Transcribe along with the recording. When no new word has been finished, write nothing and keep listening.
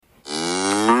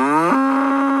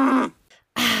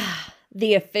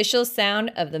the official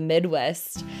sound of the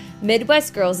Midwest.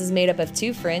 Midwest Girls is made up of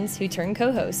two friends who turn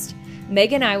co-host.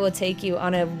 Meg and I will take you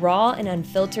on a raw and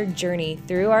unfiltered journey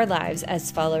through our lives as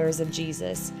followers of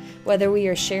Jesus. Whether we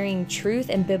are sharing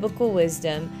truth and biblical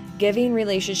wisdom, giving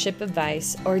relationship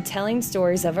advice, or telling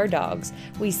stories of our dogs,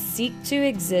 we seek to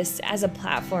exist as a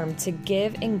platform to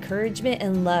give encouragement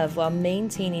and love while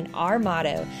maintaining our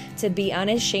motto to be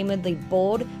unashamedly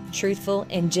bold, truthful,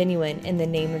 and genuine in the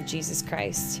name of Jesus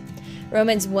Christ.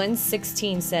 Romans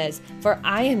 1:16 says, "For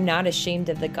I am not ashamed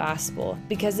of the gospel,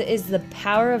 because it is the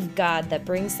power of God that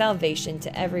brings salvation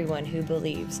to everyone who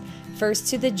believes, first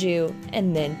to the Jew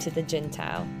and then to the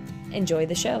Gentile." Enjoy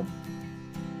the show.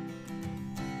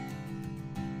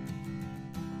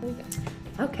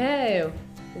 Okay,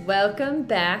 welcome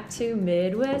back to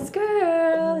Midwest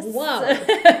Girls. Whoa,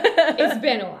 it's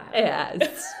been a while. It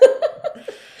has.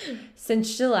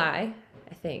 Since July,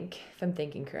 I think, if I'm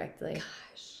thinking correctly.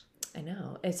 Gosh. I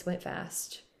know, it's went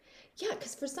fast. Yeah,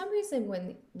 because for some reason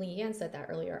when Leanne said that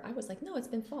earlier, I was like, no, it's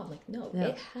been fall. I'm like, no,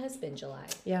 it has been July.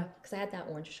 Yeah. Because I had that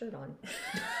orange shirt on.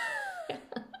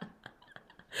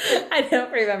 I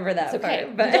don't remember that it's okay.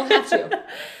 part. But you don't have to.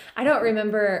 I don't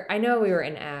remember. I know we were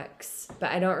in Acts, but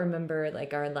I don't remember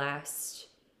like our last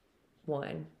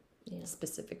one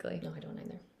specifically. No, I don't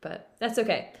either. But that's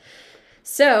okay.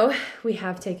 So we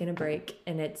have taken a break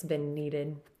and it's been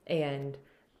needed. And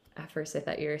at first I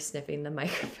thought you were sniffing the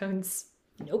microphones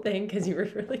thing because you were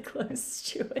really close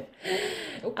to it.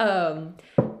 Nope.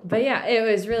 But yeah, it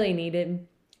was really needed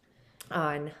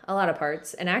on a lot of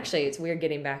parts. And actually it's weird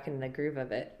getting back in the groove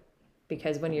of it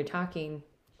because when you're talking,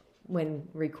 when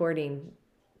recording,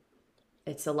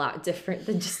 it's a lot different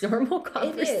than just normal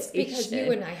conversation. It is, because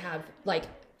you and I have like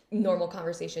normal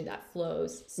conversation that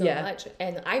flows so much.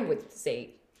 And I would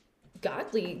say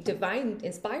godly, divine,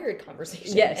 inspired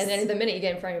conversation. Yes. And then the minute you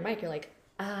get in front of your mic, you're like,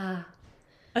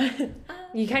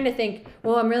 You kind of think,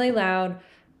 well, I'm really loud.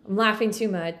 I'm laughing too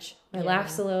much. My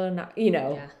laugh's a little, not,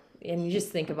 and you just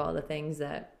think of all the things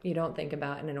that you don't think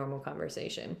about in a normal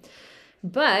conversation.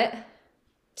 But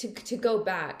to go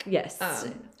back. Yes.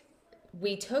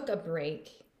 We took a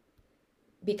break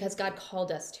because God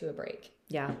called us to a break.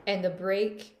 Yeah. And the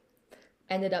break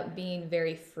ended up being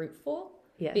very fruitful.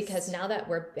 Yes. Because now that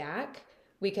we're back,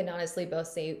 we can honestly both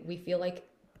say we feel like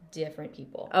different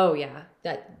people. Oh, yeah.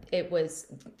 That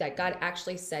God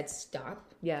actually said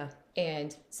stop. Yeah.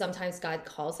 And sometimes God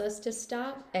calls us to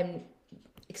stop. And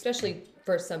especially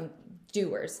for some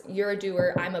doers. You're a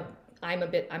doer. I'm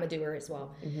a doer as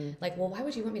well. Mm-hmm. Like, well, why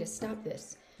would you want me to stop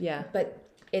this? Yeah. But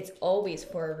it's always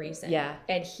for a reason. Yeah.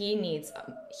 And he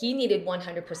needed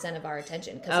 100% of our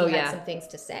attention because he had some things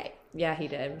to say. Yeah, he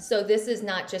did. So this is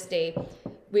not just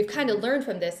we've kind of learned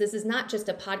from this. This is not just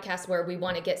a podcast where we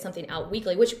want to get something out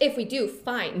weekly, which if we do,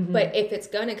 fine. Mm-hmm. But if it's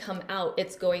going to come out,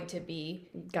 it's going to be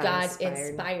God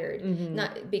inspired. Mm-hmm.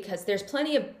 Not because there's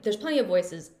plenty of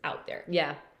voices out there.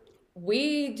 Yeah.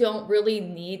 We don't really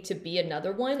need to be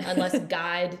another one unless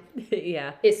God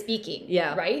is speaking.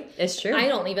 Yeah. Right? It's true. I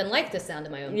don't even like the sound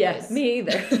of my own voice. Yeah, me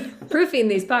either. Proofing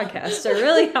these podcasts are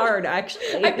really hard,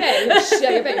 actually. I bet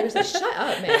you're just like, shut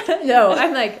up, man. No,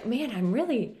 I'm like, man, I'm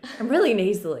really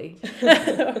nasally.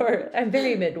 Or I'm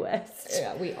very Midwest.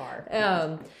 Yeah, we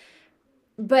are.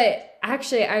 But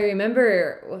actually, I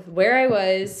remember where I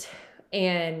was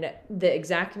and the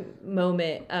exact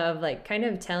moment of like kind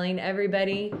of telling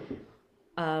everybody,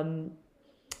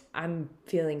 I'm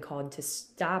feeling called to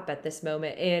stop at this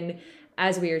moment. And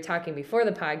as we were talking before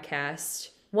the podcast,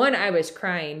 I was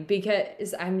crying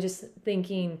because I'm just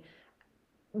thinking,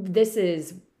 this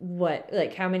is what,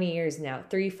 like how many years now?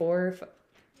 3, 4, 5?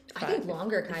 I think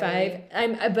longer, Kylie.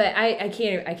 5. But I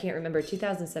can't remember.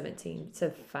 2017.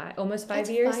 So almost 5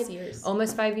 years. 5 years.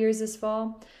 Almost 5 years this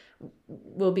fall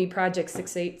will be Project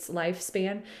 6/8's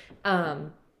lifespan.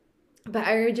 But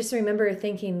I just remember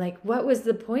thinking, like, what was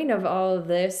the point of all of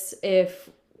this if,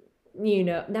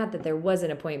 not that there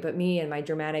wasn't a point, but me and my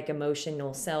dramatic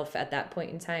emotional self at that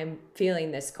point in time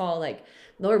feeling this call, like,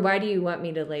 Lord, why do you want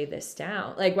me to lay this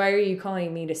down? Like, why are you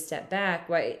calling me to step back?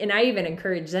 Why? And I even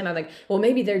encouraged them. I'm like, well,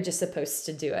 maybe they're just supposed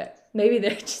to do it. Maybe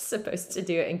they're just supposed to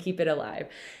do it and keep it alive.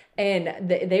 And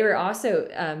they were also,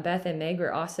 Beth and Meg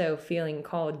were also feeling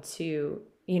called to,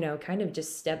 kind of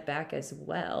just step back as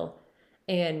well.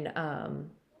 And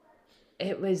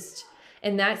it was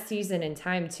in that season and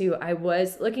time too, I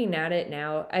was looking at it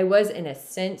now, I was in a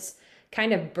sense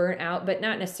kind of burnt out, but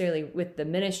not necessarily with the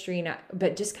ministry,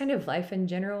 but just kind of life in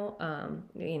general.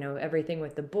 Everything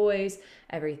with the boys,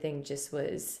 everything just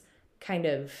was kind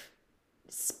of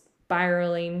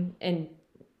spiraling, and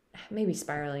maybe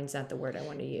spiraling is not the word I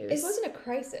want to use. It wasn't a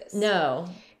crisis. No.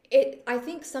 I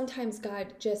think sometimes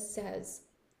God just says,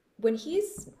 when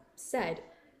he's said,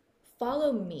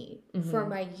 follow me, for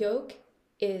my yoke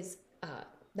is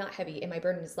not heavy and my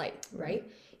burden is light, right?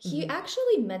 He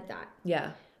actually meant that.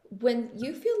 Yeah. When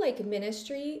you feel like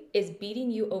ministry is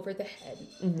beating you over the head,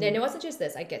 and it wasn't just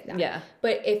this, I get that. Yeah.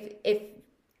 But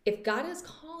if God is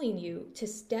calling you to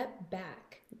step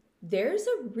back, there's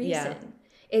a reason. Yeah.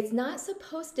 It's not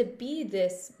supposed to be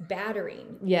this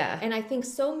battering. Yeah. And I think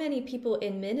so many people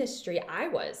in ministry,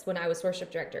 when I was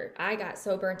worship director, I got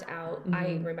so burnt out.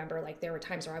 I remember like there were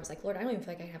times where I was like, Lord, I don't even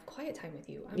feel like I can have quiet time with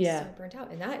you. I'm so burnt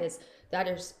out. And that is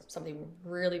something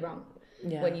really wrong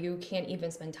when you can't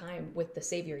even spend time with the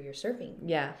Savior you're serving.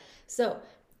 Yeah. So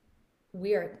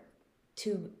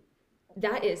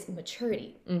that is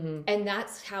maturity. And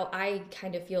that's how I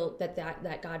kind of feel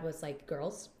that God was like,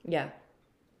 girls. Yeah.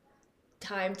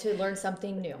 Time to learn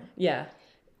something new. Yeah.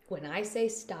 When I say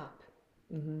stop,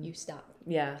 you stop.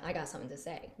 Yeah. I got something to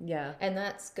say. Yeah. And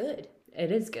that's good.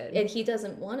 It is good. And he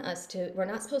doesn't want us we're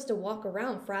not supposed to walk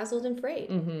around frazzled and frayed.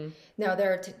 Now,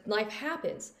 life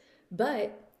happens,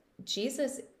 but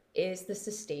Jesus is the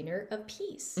sustainer of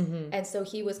peace. And so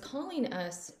he was calling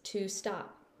us to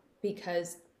stop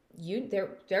because there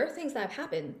are things that have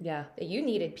happened that you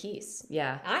needed peace.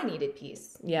 Yeah. I needed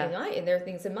peace. Yeah. And there are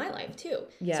things in my life too.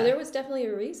 Yeah. So there was definitely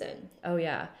a reason. Oh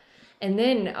yeah. And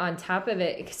then on top of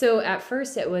it, so at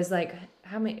first it was like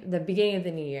the beginning of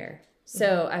the new year.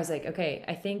 So I was like, okay,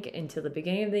 I think until the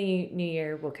beginning of the new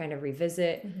year, we'll kind of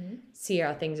revisit, see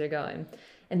how things are going.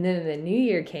 And then the new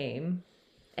year came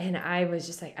and I was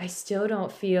just like, I still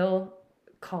don't feel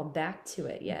called back to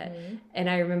it yet. And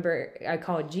I remember I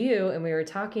called you and we were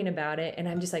talking about it and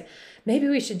I'm just like, maybe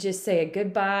we should just say a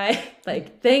goodbye.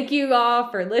 Like, thank you all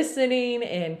for listening.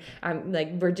 And I'm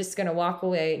like, we're just going to walk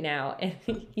away now.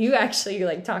 And you actually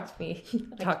like talked me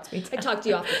I talked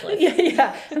you off the cliff.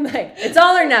 Yeah. I'm like, it's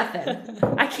all or nothing.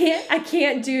 I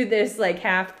can't do this like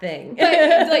half thing.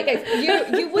 But like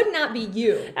you would not be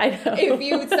you. I know. If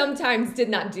you sometimes did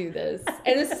not do this.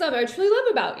 And this is something I truly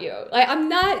love about you. Like, I'm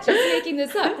not just making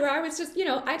this up, where I was just,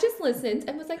 I just listened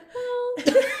and was like, well,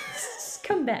 just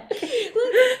come back.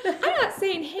 I'm not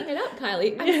saying hang it up,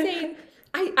 Kylie. I'm saying,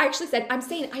 I actually said, I'm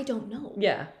saying I don't know.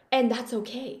 Yeah. And that's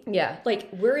okay. Yeah. Like,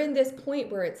 we're in this point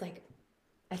where it's like,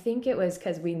 I think it was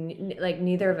because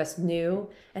neither of us knew.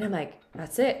 And I'm like,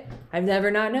 that's it. I've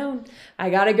never not known. I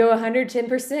got to go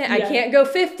 110%. Yeah. I can't go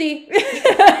 50.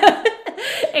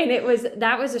 And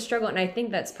that was a struggle. And I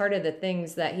think that's part of the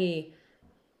things that he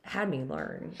had me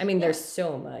learn. I mean, there's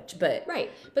so much, but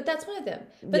right. But that's one of them.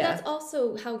 But that's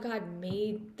also how God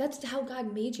made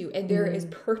you. And there is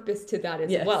purpose to that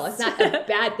as well. It's not a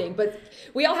bad thing, but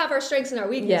we all have our strengths and our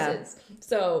weaknesses. Yeah.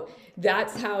 So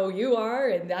that's how you are.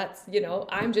 And that's,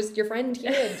 I'm just your friend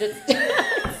here and just...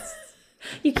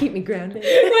 You keep me grounded.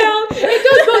 Well,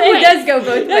 it does go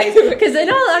both ways. Because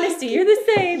in all honesty, you're the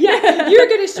same. Yeah. You're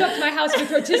going to show up to my house with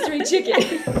rotisserie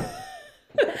chicken.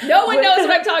 No one knows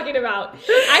what I'm talking about.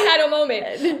 I had a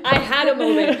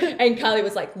moment. And Kylie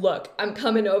was like, look, I'm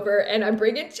coming over and I'm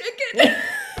bringing chicken.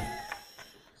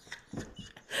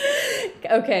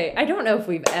 Okay, I don't know if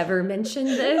we've ever mentioned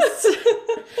this,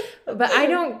 but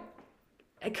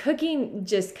cooking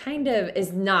just kind of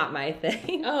is not my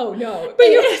thing. Oh, no. But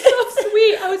you're so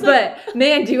sweet. I was like... But,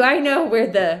 man, do I know where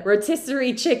the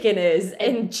rotisserie chicken is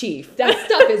in Chief. That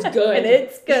stuff is good. And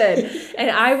it's good.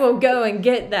 And I will go and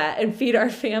get that and feed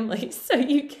our family so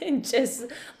you can just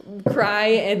cry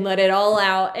and let it all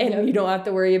out and you don't have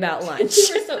to worry about lunch.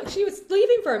 She was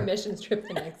leaving for a missions trip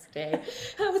the next day.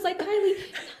 I was like, Kylie,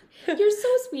 you're so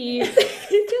sweet.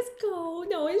 Just go.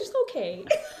 No, it's okay.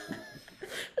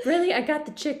 Really? I got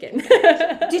the chicken.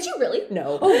 Did you really?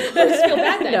 No. Oh, I just feel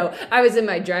bad then. No, I was in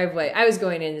my driveway. I was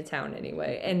going into town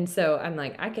anyway. And so I'm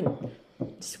like, I can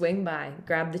swing by,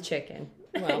 grab the chicken,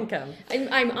 and come.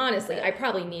 I'm honestly, I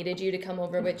probably needed you to come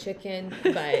over with chicken,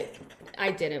 but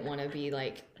I didn't want to be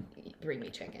like, bring me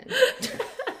chicken.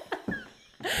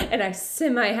 And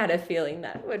I had a feeling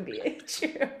that would be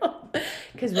true.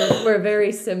 Because we're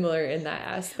very similar in that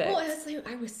aspect. Well,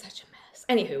 I was such a mess.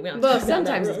 Anywho, we don't well,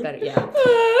 sometimes it's better, yeah.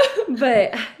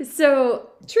 But so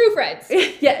true friends.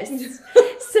 Yes.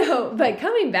 So, but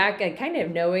coming back and kind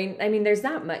of knowing, I mean, there's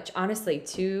not much, honestly,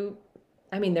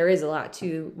 there is a lot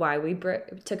to why we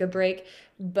took a break,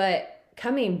 but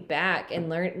coming back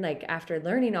and after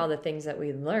learning all the things that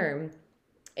we learned,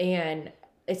 and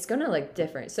it's going to look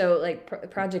different. So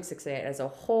like Project 688 as a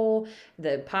whole,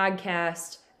 the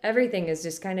podcast, everything is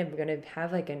just kind of going to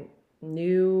have like a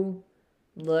new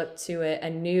look to it, a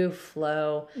new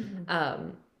flow.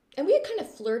 Mm-hmm. And we had kind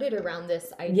of flirted around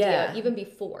this idea even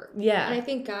before. Yeah. And I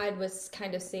think God was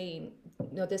kind of saying,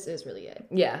 no, this is really it.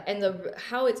 Yeah. And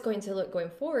how it's going to look going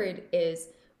forward is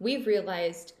we've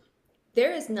realized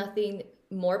there is nothing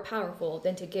more powerful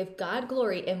than to give God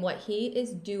glory in what he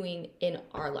is doing in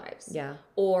our lives. Yeah.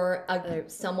 Or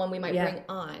someone we might bring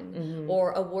on,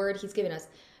 or a word he's given us.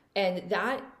 And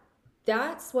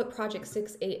that's what Project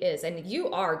 6-8 is. And you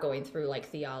are going through like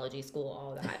theology school,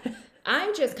 all that.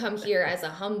 I'm just come here as a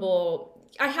humble,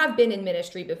 I have been in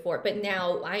ministry before, but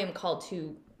now I am called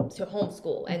to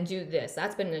homeschool and do this.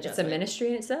 That's been an adjustment. It's a ministry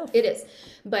in itself. It is.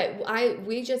 But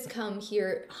we just come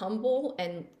here humble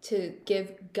and to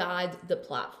give God the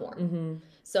platform.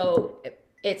 So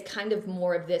it's kind of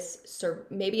more of this,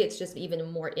 maybe it's just even a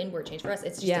more inward change for us.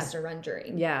 It's just a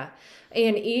surrendering. Yeah.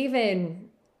 And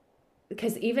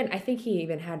because I think he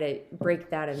even had to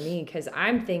break that in me, because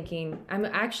I'm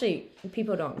actually,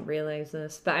 people don't realize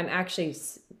this, but I'm actually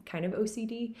kind of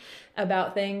OCD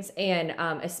about things. And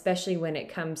especially when it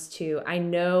comes to, I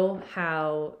know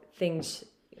how things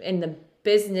in the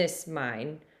business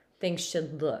mind, things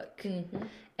should look.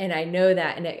 And I know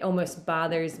that, and it almost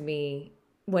bothers me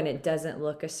when it doesn't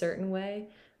look a certain way.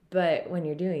 But when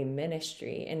you're doing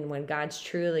ministry and when God's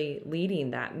truly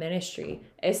leading that ministry,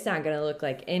 it's not going to look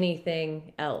like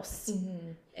anything else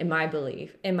in my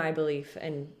belief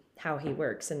and how he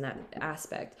works in that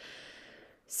aspect.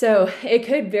 So it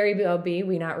could very well be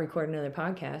we not record another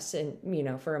podcast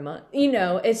and, for a month,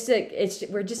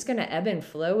 we're just going to ebb and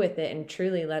flow with it and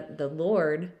truly let the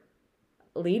Lord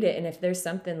lead it. And if there's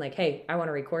something like, hey, I want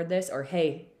to record this, or,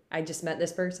 hey, I just met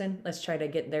this person, let's try to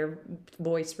get their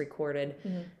voice recorded.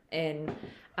 And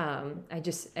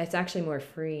it's actually more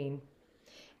freeing.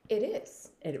 It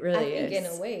is. It really is. I think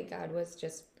in a way, God was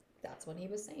that's what he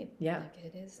was saying. Yeah. Like,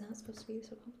 it is not supposed to be so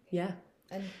complicated. Yeah.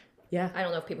 And yeah. I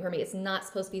don't know if people heard me. It's not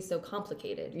supposed to be so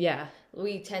complicated. Yeah.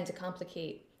 We tend to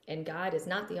complicate, and God is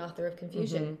not the author of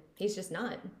confusion. He's just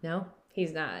not. No,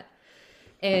 he's not.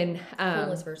 And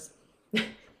homeless verse.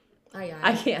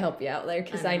 I can't help you out there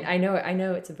because I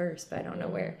know it's a verse, but I don't know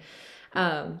where.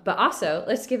 But also,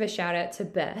 let's give a shout out to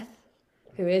Beth,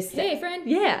 who is hey friend.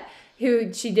 Yeah,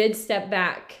 who she did step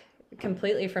back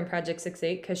completely from Project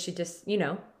 6-8 because she just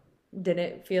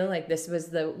didn't feel like this was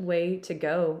the way to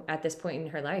go at this point in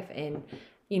her life. And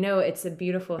it's a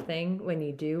beautiful thing when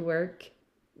you do work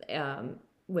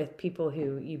with people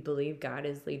who you believe God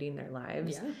is leading their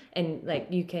lives,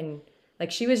 and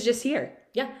she was just here.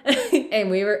 Yeah. And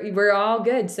we're all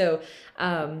good. So,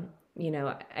 I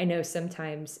know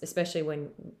sometimes, especially when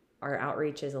our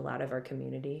outreach is a lot of our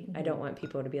community, I don't want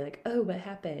people to be like, oh, what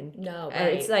happened? No,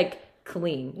 right. It's like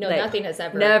clean. No, like, nothing has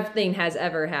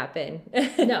ever happened.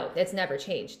 No, it's never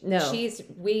changed. No.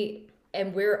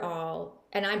 We're all,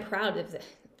 and I'm proud of it.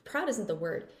 Proud isn't the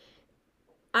word.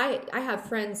 I have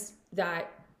friends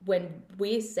that when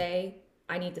we say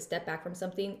I need to step back from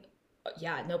something,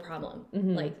 yeah, no problem.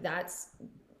 Like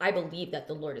I believe that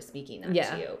the Lord is speaking that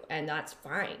to you, and that's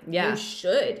fine. Yeah. You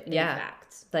should, in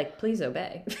fact. Like, please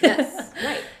obey. Yes,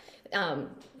 right.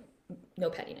 No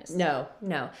pettiness. No.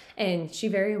 And she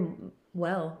very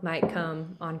well might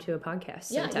come onto a podcast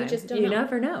sometime. Yeah, you just don't know. You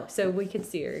never know. So we could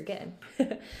see her again.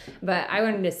 But I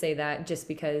wanted to say that just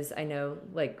because I know,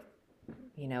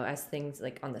 as things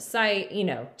like on the site,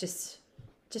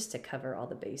 just to cover all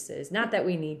the bases. Not that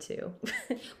we need to.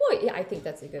 Well, yeah, I think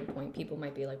that's a good point. People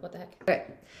might be like, what the heck? Okay.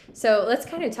 So let's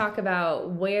kind of talk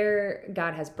about where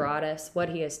God has brought us, what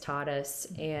he has taught us,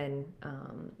 and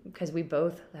because we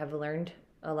both have learned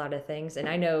a lot of things. And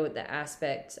I know the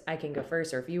aspect, I can go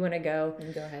first, or if you want to go.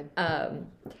 Go ahead.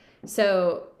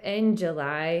 So in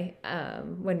July,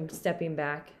 when stepping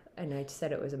back, and I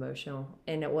said it was emotional,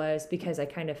 and it was because I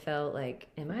kind of felt like,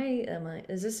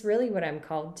 is this really what I'm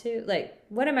called to? Like,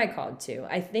 what am I called to?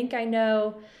 I think I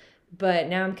know, but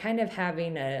now I'm kind of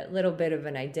having a little bit of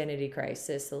an identity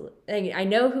crisis. I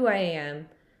know who I am,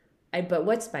 but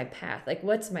what's my path? Like,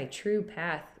 what's my true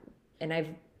path?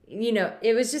 And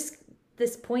it was just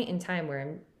this point in time where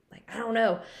I'm like, I don't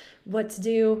know what to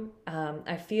do.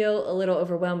 I feel a little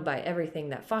overwhelmed by everything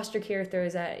that foster care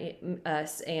throws at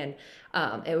us. And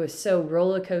it was so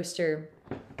roller coaster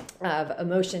of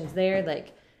emotions there.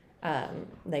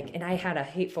 And I had a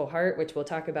hateful heart, which we'll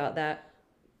talk about that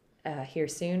here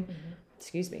soon.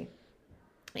 Excuse me.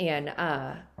 And,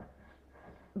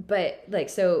 but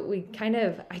so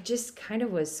I just kind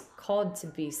of was called to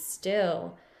be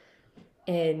still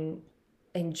and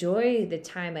enjoy the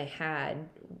time I had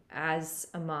as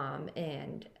a mom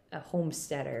and a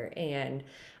homesteader and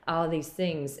all these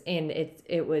things. And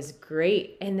it was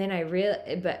great. And then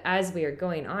but as we were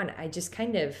going on, I just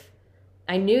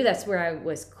I knew that's where I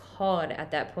was called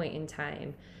at that point in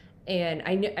time. And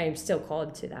I knew I'm still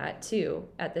called to that too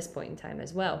at this point in time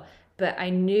as well. But I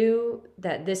knew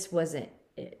that this wasn't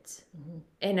it. Mm-hmm.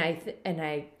 And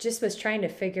I just was trying to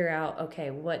figure out, okay,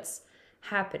 what's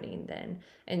happening then?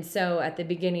 And so at the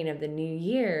beginning of the new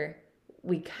year,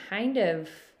 we kind of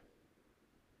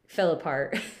fell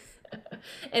apart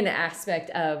in the aspect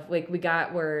of like, we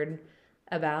got word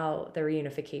about the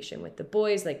reunification with the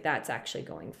boys, like that's actually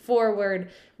going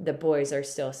forward. The boys are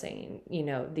still saying, you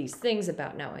know, these things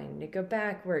about not wanting to go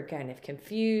back. We're kind of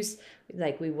confused.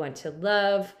 Like we want to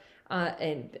love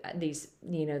and these,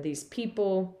 you know, these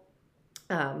people,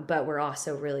 but we're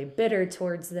also really bitter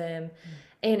towards them.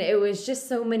 And it was just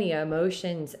so many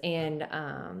emotions. And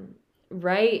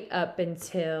right up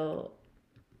until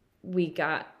we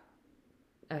got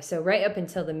right up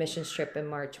until the mission trip in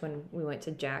March when we went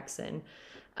to Jackson,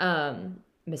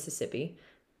 Mississippi.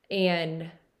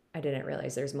 And I didn't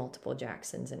realize there's multiple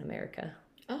Jacksons in America.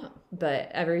 Oh. But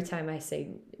every time I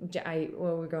say,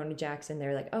 we're going to Jackson,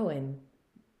 they're like, oh, and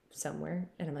somewhere.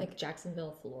 And I'm like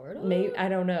Jacksonville, Florida? Maybe, I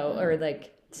don't know. Or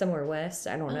like somewhere west.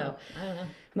 I don't know. I don't know.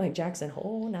 I'm like Jackson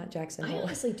Hole, not Jackson Hole. I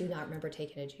honestly do not remember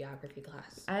taking a geography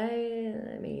class.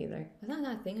 Me either. Is that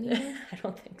not a thing anymore? I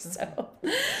don't think so.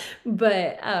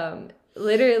 But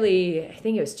literally, I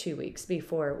think it was 2 weeks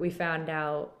before we found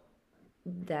out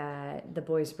that the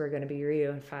boys were going to be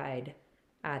reunified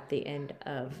at the end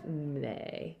of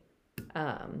May.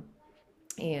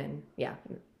 And yeah,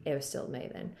 it was still May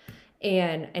then.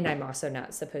 And I'm also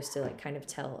not supposed to like kind of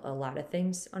tell a lot of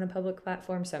things on a public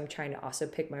platform. So I'm trying to also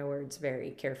pick my words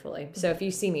very carefully. So if you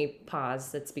see me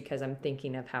pause, that's because I'm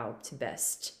thinking of how to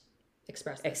best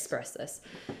express this.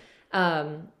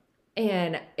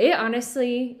 And it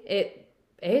honestly,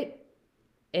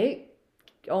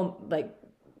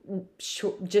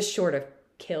 just short of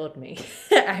killed me.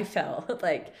 I felt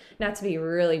like, not to be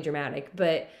really dramatic,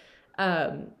 but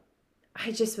I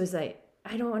just was like,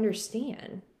 I don't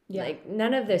understand. Yeah. Like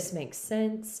none of this makes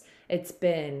sense. It's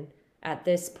been at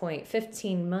this point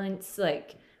 15 months.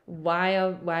 Like why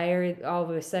are all of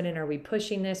a sudden are we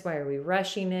pushing this? Why are we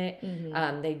rushing it?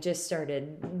 Mm-hmm. They just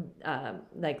started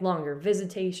like longer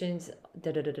visitations.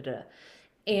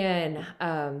 And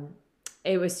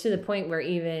it was to the point where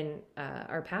even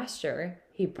our pastor,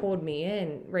 he pulled me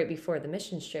in right before the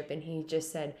mission trip, and he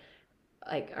just said,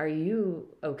 like, are you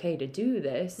okay to do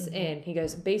this? Mm-hmm. And he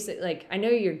goes, basically, like, I know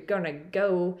you're gonna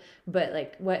go, but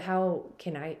like, how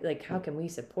can we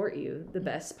support you the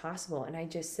best possible? And I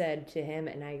just said to him,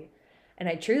 and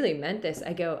I truly meant this.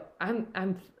 I go,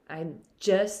 I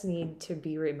just need to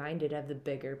be reminded of the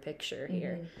bigger picture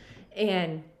here. Mm-hmm.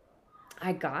 And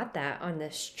I got that on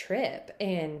this trip,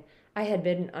 and I had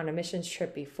been on a missions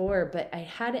trip before, but I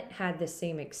hadn't had the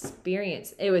same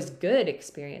experience. It was good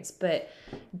experience, but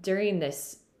during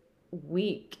this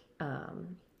week,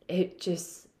 it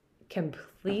just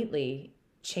completely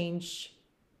changed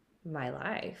my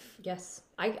life. Yes,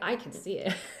 I can see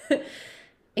it.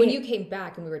 When you came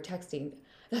back and we were texting,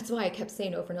 that's why I kept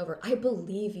saying over and over, I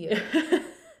believe you.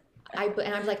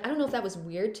 And I'm like, I don't know if that was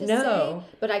weird to say,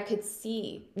 but I could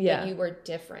see that you were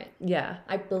different. Yeah.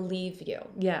 I believe you.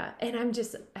 Yeah. And I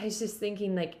was just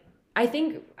thinking, like, I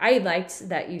think I liked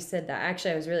that you said that.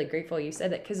 Actually, I was really grateful you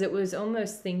said that, because it was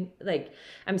almost like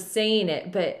I'm saying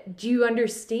it, but do you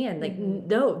understand? Like,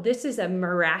 no, this is a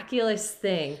miraculous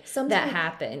thing that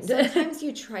happened. Sometimes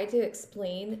you try to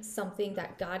explain something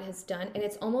that God has done, and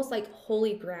it's almost like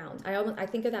holy ground. I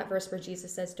think of that verse where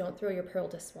Jesus says, don't throw your pearl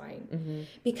to swine,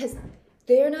 because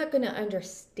they're not going to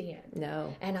understand.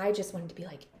 No. And I just wanted to be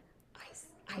like,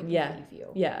 I believe you.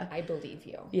 Yeah. I believe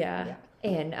you. Yeah.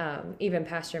 And even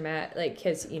Pastor Matt, like,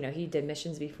 his, you know, he did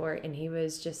missions before, and he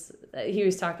was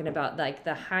talking about like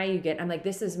the high you get. I'm like,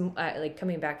 this is like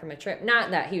coming back from a trip.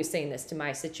 Not that he was saying this to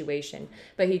my situation,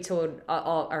 but he told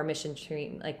all our mission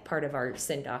team, like part of our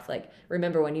send off, like,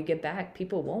 remember when you get back,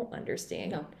 people won't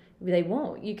understand. No, they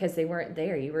won't, because they weren't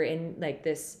there. You were in like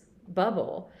this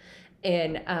bubble.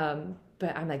 And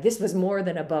but I'm like, this was more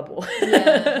than a bubble.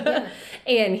 Yeah.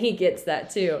 And he gets that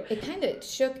too. It kind of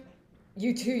shook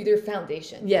you to their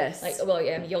foundation. Yes. Like, well,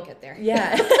 yeah, you'll get there.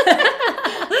 Yeah.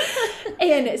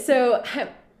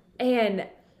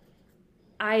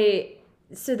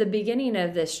 So the beginning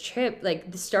of this trip,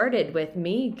 like, started with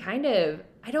me kind of,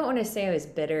 I don't want to say I was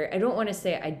bitter. I don't want to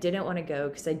say I didn't want to go,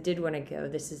 because I did want to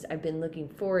go. I've been looking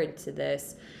forward to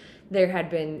this. There had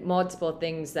been multiple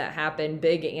things that happened,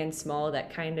 big and small, that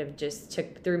kind of just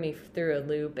threw me through a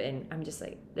loop. And I'm just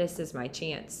like, this is my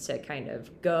chance to kind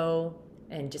of go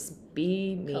and just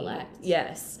be me. Collect.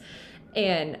 Yes.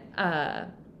 And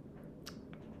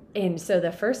And so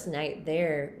the first night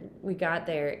there, we got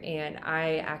there, and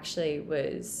I actually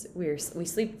we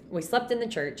slept in the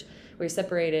church. We were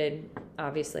separated,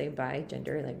 obviously, by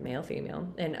gender, like male, female,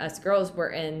 and us girls were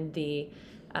in the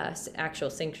actual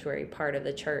sanctuary part of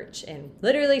the church, and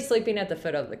literally sleeping at the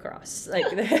foot of the cross,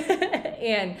 like,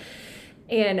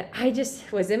 and I just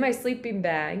was in my sleeping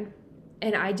bag,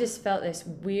 and I just felt this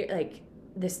weird, like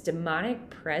this demonic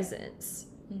presence,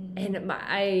 and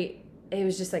it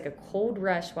was just like a cold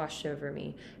rush washed over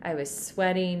me. I was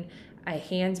sweating. My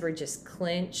hands were just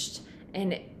clenched.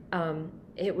 And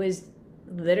it was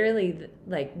literally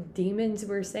like demons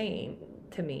were saying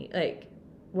to me, like,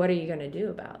 what are you going to do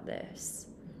about this?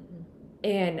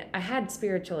 And I had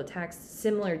spiritual attacks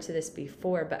similar to this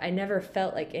before, but I never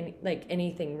felt like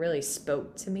anything really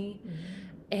spoke to me.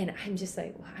 And I'm just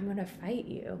like, well, I'm going to fight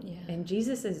you. Yeah. In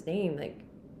Jesus' name, like,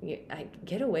 I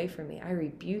get away from me. I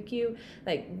rebuke you.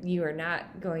 Like, you are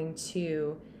not going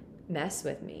to mess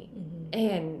with me.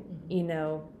 And,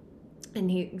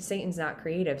 and Satan's not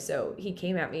creative. So he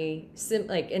came at me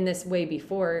like in this way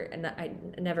before, and I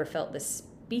never felt the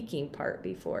speaking part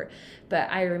before.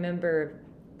 But I remember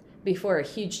before a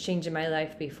huge change in my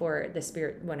life, before the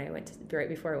Spirit, right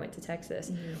before I went to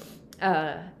Texas,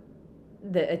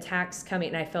 the attacks coming,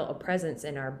 and I felt a presence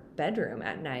in our bedroom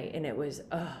at night, and it was,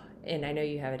 and I know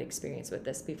you have an experience with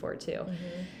this before too.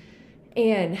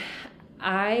 And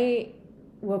I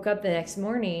woke up the next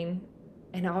morning,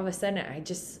 and all of a sudden I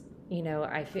just,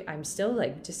 I'm still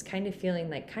like just kind of feeling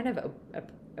like kind of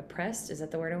oppressed. Is that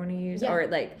the word I want to use? Yeah. Or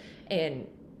like, and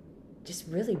just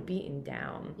really beaten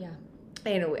down. Yeah.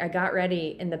 And I got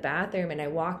ready in the bathroom, and I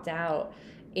walked out,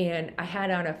 and I had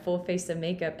on a full face of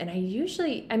makeup. And I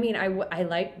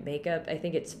like makeup. I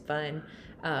think it's fun.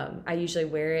 I usually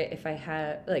wear it if I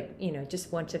have,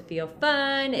 just want to feel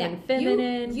fun and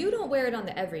feminine. You don't wear it on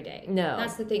the everyday. No.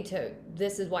 That's the thing too.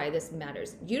 This is why this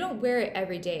matters. You don't wear it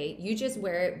every day. You just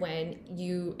wear it when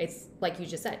it's like you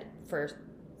just said, for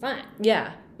fun.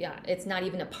 Yeah. Yeah. It's not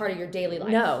even a part of your daily life.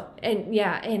 No. And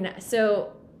yeah. And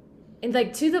so, and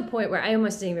like to the point where I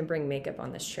almost didn't even bring makeup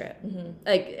on this trip.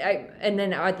 And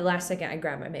then at the last second I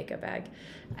grabbed my makeup bag,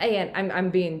 and I'm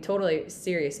being totally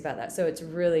serious about that. So it's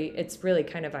really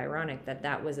kind of ironic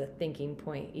that was a thinking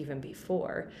point even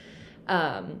before.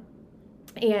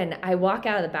 And I walk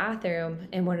out of the bathroom,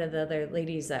 and one of the other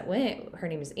ladies that went, her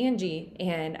name is Angie,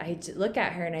 and I look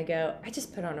at her and I go, I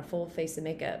just put on a full face of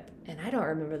makeup, and I don't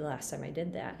remember the last time I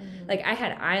did that. Like, I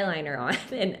had eyeliner on,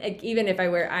 and even if I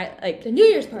wear the New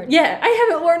Year's party. Yeah, I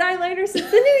haven't worn eyeliner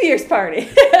since the New Year's party.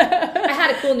 I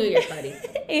had a cool New Year's party.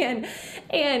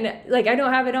 and like, I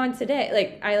don't have it on today,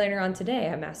 like eyeliner on today.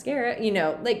 I have mascara,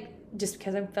 just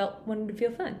because I wanted to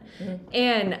feel fun.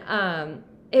 And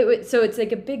so it's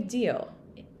like a big deal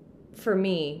for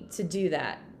me to do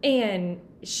that. And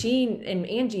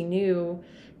Angie knew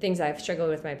things I've struggled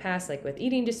with in my past, like with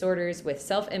eating disorders, with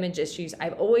self-image issues.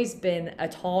 I've always been a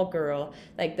tall girl,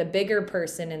 like the bigger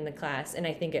person in the class, and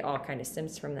I think it all kind of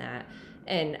stems from that.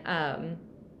 And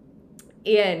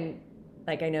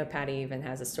like, I know Patty even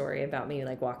has a story about me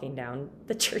like walking down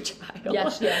the church aisle.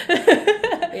 Yes, yeah.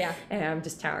 Yeah. And I'm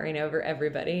just towering over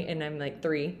everybody, and I'm like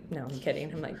 3. No, I'm kidding.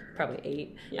 I'm like probably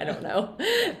 8. Yeah. I don't know.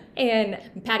 And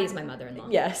Patty's my mother-in-law.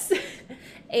 Yes.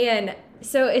 And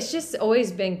so it's just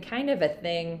always been kind of a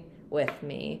thing with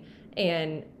me.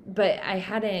 But I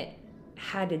hadn't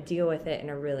had to deal with it in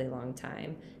a really long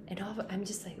time. And I'm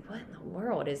just like, what in the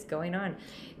world is going on?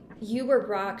 You were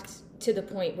rocked to the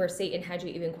point where Satan had you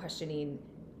even questioning,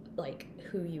 like,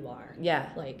 who you are. Yeah.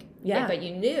 Like, yeah. But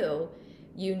you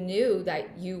knew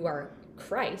that you are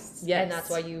Christ. Yes. And that's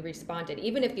why you responded.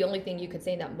 Even if the only thing you could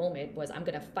say in that moment was, I'm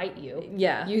going to fight you.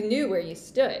 Yeah. You knew where you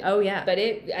stood. Oh, yeah. But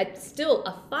it's still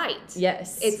a fight.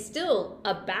 Yes. It's still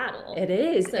a battle. It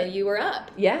is. So you were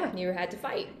up. Yeah. You had to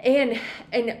fight. And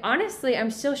honestly, I'm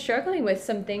still struggling with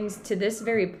some things to this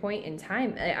very point in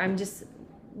time. I'm just,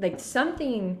 like,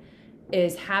 something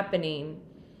is happening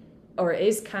or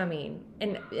is coming.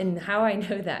 And how I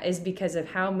know that is because of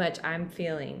how much I'm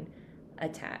feeling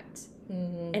attacked.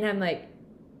 And I'm like,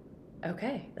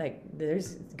 okay, like,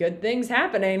 there's good things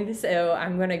happening, so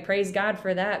I'm going to praise God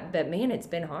for that. But man, it's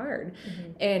been hard.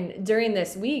 And during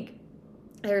this week,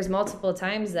 there's multiple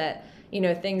times that,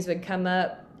 things would come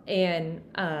up, and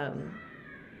I'm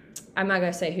not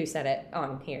going to say who said it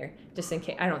on here, just in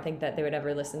case. I don't think that they would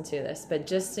ever listen to this, but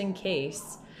just in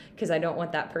case, because I don't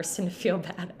want that person to feel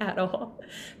bad at all.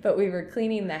 But we were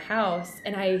cleaning the house,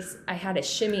 and I had to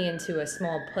shimmy into a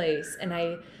small place, and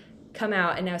I come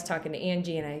out, and I was talking to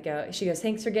Angie, and she goes,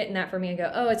 thanks for getting that for me. I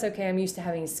go, oh, it's okay. I'm used to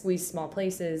having squeezed small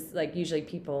places. Like usually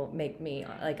people make me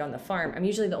like on the farm. I'm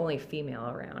usually the only female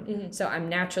around. So I'm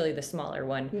naturally the smaller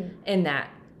one in that.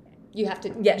 You have to,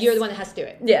 you're the one that has to do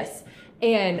it. Yes.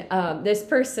 And this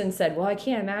person said, well, I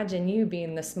can't imagine you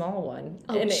being the small one.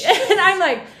 Oh, and I'm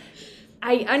like,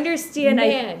 I understand.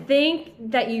 Man. I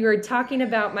think that you were talking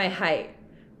about my height.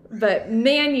 But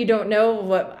man, you don't know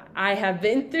what I have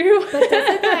been through. But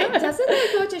doesn't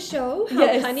that go to show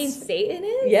how cunning Satan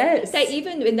is? Yes. That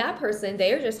even in that person,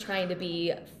 they are just trying to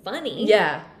be funny.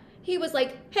 Yeah. He was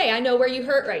like, hey, I know where you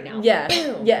hurt right now. Yeah.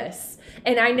 Boom. Yes.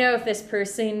 And I know if this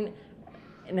person,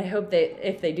 and I hope that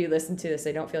if they do listen to this,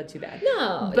 they don't feel too bad.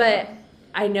 No. But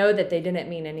I know that they didn't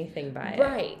mean anything by it.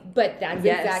 Right. But that's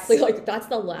exactly like, that's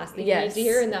the last thing you need to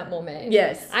hear in that moment.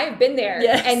 Yes. I've been there.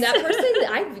 Yes. And that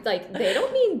person, they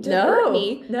don't mean to hurt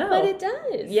me. No. But it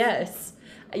does. Yes.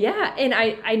 Yeah. And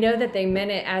I know that they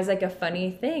meant it as like a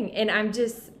funny thing. And I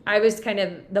was kind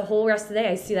of, the whole rest of the day,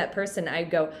 I see that person, I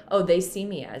go, oh, they see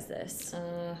me as this.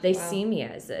 They see me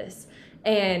as this.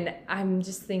 And I'm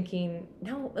just thinking,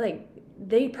 no, like,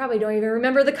 they probably don't even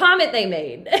remember the comment they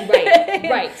made.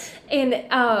 Right. And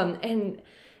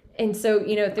so,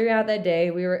 throughout that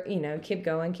day, we were, keep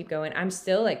going. I'm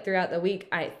still like throughout the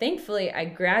week, thankfully I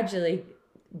gradually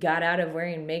got out of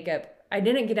wearing makeup. I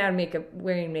didn't get out of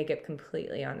wearing makeup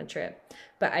completely on the trip,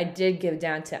 but I did give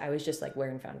down to, I was just like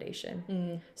wearing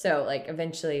foundation. So like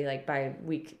eventually, like by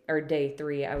week or day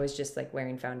 3, I was just like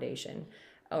wearing foundation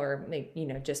or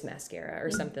just mascara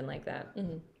or something like that.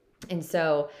 And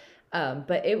so,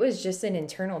 but it was just an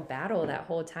internal battle that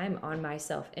whole time on my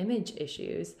self-image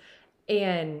issues.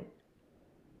 And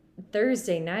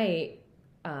Thursday night,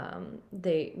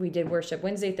 we did worship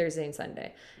Wednesday, Thursday, and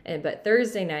Sunday. But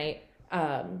Thursday night,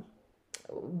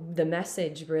 the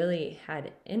message really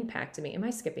had impacted me. Am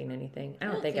I skipping anything? I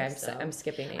don't think I'm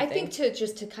skipping anything. I think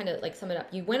to kind of like sum it up,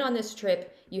 you went on this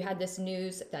trip, you had this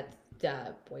news that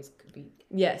the boys could be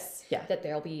that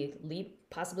they'll be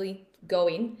possibly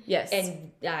going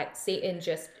and that Satan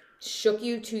just shook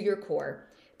you to your core,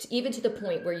 even to the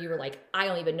point where you were like, I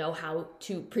don't even know how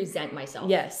to present myself,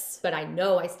 but I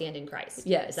know I stand in Christ.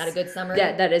 Is that a good summary?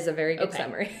 Yeah, that is a very good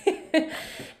summary.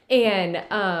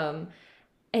 And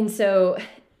so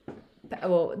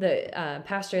the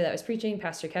pastor that was preaching,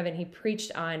 Pastor Kevin, he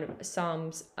preached on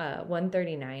Psalms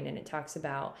 139, and it talks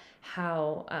about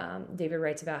how David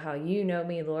writes about how you know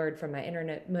me, Lord, from my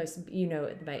innermost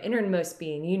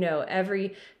being.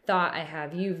 Every thought I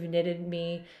have. You've knitted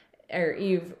me, or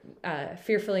you've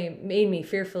made me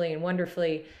fearfully and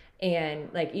wonderfully,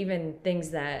 and like even things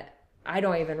that I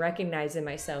don't even recognize in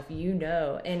myself,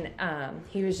 And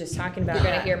he was just talking about You're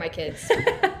going to hear my kids.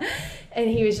 And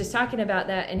he was just talking about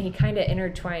that, and he kind of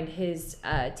intertwined his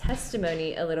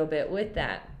testimony a little bit with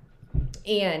that.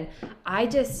 And I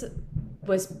just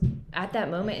was, at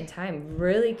that moment in time,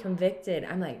 really convicted.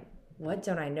 I'm like, what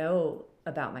don't I know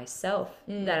about myself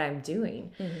that I'm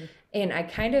doing? And I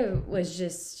kind of was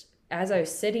just, as I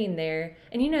was sitting there,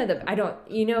 and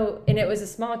and it was a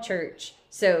small church,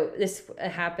 so this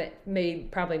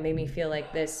probably made me feel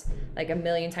like this like a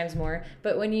million times more.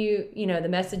 But when the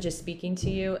message is speaking to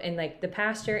you, and like the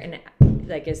pastor and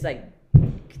like is like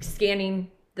scanning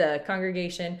the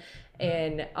congregation,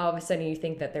 and all of a sudden you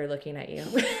think that they're looking at you.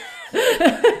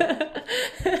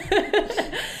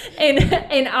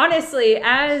 And honestly,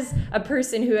 as a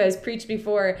person who has preached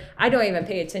before, I don't even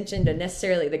pay attention to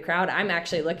necessarily the crowd. I'm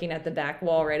actually looking at the back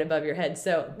wall right above your head.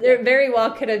 So there very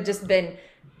well could have just been,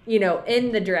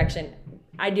 in the direction.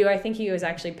 I think he was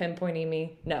actually pinpointing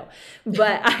me. No,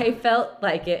 but I felt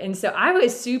like it. And so I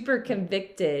was super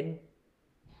convicted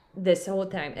this whole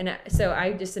time. And so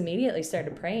I just immediately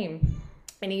started praying,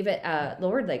 and even,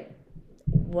 Lord, like,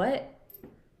 what?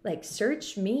 Like,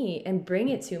 search me and bring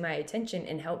it to my attention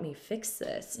and help me fix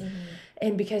this.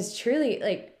 And because truly,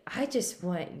 like, I just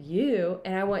want you,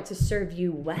 and I want to serve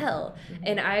you well.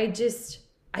 And I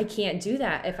can't do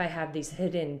that if I have these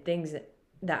hidden things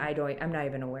that I'm not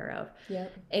even aware of.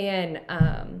 And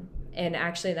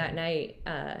actually that night,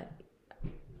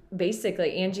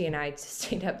 basically Angie and I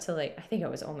stayed up till like, I think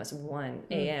it was almost 1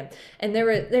 a.m. And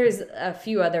there's a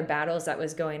few other battles that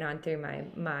was going on through my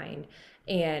mind.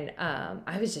 And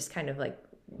I was just kind of like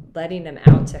letting them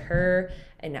out to her,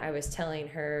 and I was telling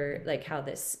her like how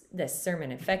this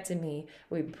sermon affected me.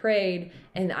 We prayed,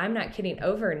 and I'm not kidding,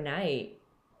 overnight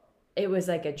it was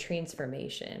like a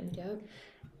transformation.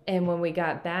 And when we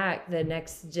got back the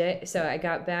next day, so I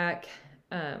got back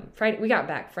we got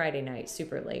back Friday night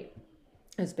super late.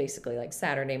 It was basically like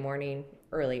Saturday morning,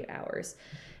 early hours.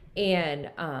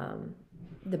 And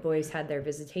the boys had their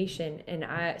visitation, and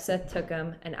Seth took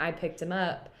them and I picked them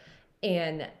up,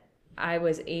 and I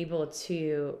was able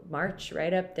to march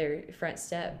right up their front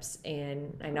steps,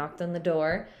 and I knocked on the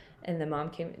door, and the mom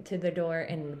came to the door,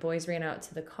 and the boys ran out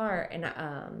to the car, and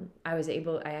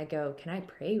I go, can I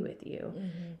pray with you?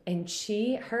 Mm-hmm. And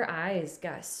her eyes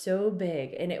got so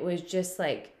big, and it was just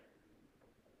like,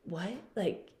 what?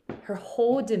 Like her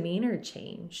whole demeanor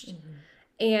changed. Mm-hmm.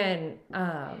 And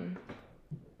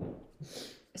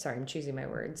sorry, I'm choosing my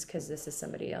words because this is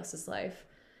somebody else's life,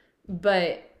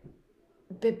 but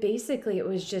basically it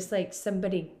was just like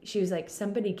she was like,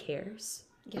 somebody cares.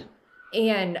 Yeah.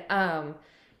 And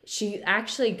she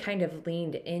actually kind of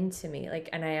leaned into me, like,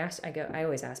 and I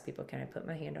always ask people, can I put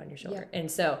my hand on your shoulder? Yeah.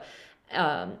 And so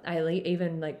I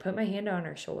even like put my hand on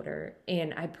her shoulder,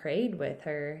 and I prayed with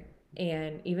her.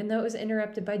 And even though it was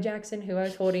interrupted by Jackson, who I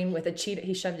was holding with a Cheeto,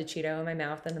 he shoved a Cheeto in my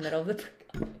mouth in the middle of the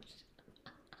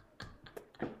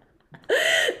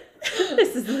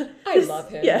I love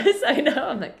him. Yes, I know.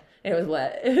 I'm like, it was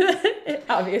wet.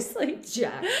 Obviously.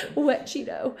 Jackson. Wet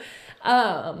Cheeto.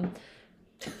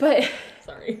 But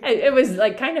sorry. It was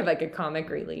like kind of like a comic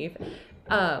relief.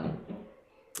 But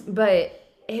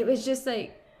it was just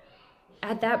like,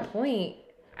 at that point,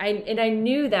 I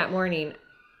knew that morning,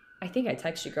 I think I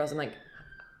texted you girls, I'm like,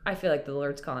 I feel like the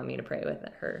Lord's calling me to pray with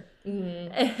her.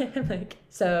 Mm-hmm. And I'm like,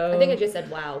 so. I think I just said,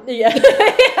 wow. Yeah.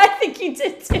 I think you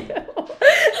did too.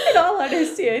 In all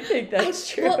honesty, I think that's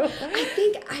true. Well, I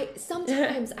think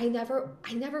sometimes I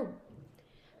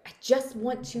just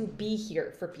want to be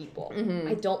here for people. Mm-hmm.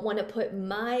 I don't want to put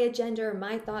my agenda or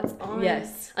my thoughts on.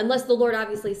 Yes. Unless the Lord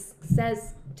obviously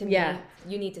says to me,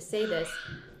 you need to say this.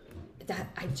 That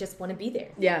I just want to be there.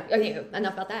 Yeah. Okay,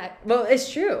 enough about that. Well,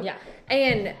 it's true. Yeah.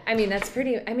 And I mean,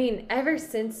 ever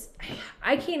since,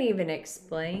 I can't even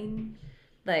explain,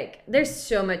 like, there's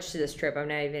so much to this trip I'm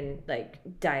not even like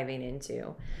diving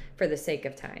into for the sake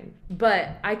of time.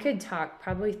 But I could talk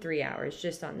probably 3 hours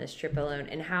just on this trip alone,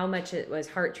 and how much it was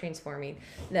heart transforming.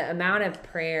 The amount of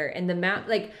prayer and the amount,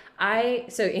 like,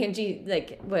 so Angie,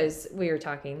 like, we were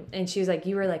talking, and she was like,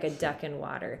 you were like a duck in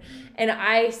water. And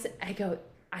I go,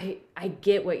 I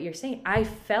get what you're saying. I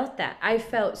felt that. I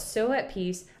felt so at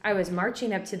peace. I was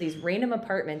marching up to these random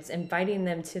apartments, inviting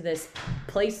them to this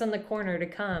place on the corner to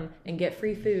come and get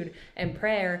free food and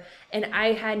prayer. And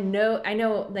I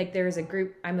know like there was a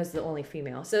group, I was the only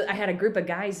female. So I had a group of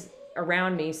guys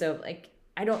around me. So like,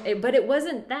 but it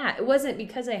wasn't that. It wasn't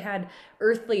because I had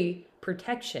earthly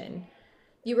protection.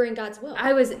 You were in God's will.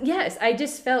 I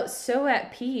just felt so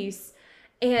at peace.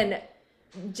 And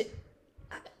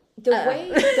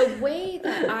the way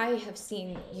that I have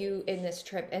seen you in this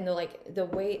trip, and I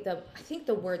think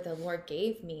the word the Lord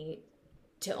gave me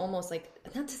to almost like,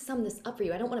 not to sum this up for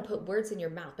you, I don't want to put words in your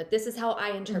mouth, but this is how I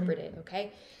interpret it,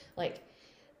 okay? Like,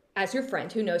 as your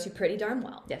friend who knows you pretty darn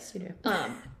well. Yes, you do.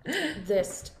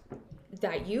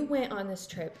 That you went on this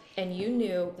trip and you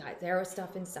knew that there was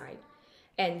stuff inside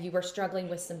and you were struggling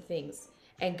with some things,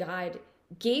 and God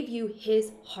gave you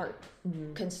his heart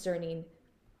concerning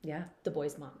the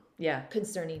boy's mom. Yeah.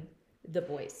 Concerning the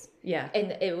boys. Yeah.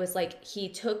 And it was like he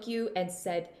took you and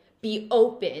said, be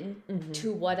open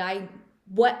to what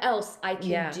else I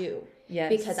can do.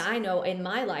 Yes. Because I know in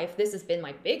my life, this has been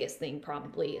my biggest thing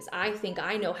probably, is I think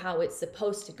I know how it's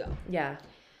supposed to go. Yeah.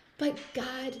 But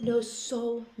God knows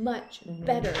so much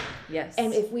better. Yes.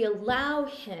 And if we allow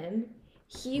him,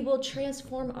 he will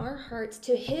transform our hearts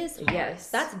to his heart. Yes.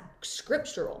 That's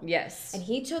scriptural. Yes. And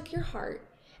he took your heart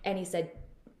and he said,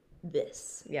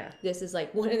 this is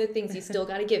like one of the things you still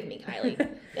got to give me, Kylie.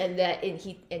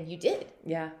 and you did.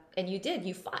 Yeah. And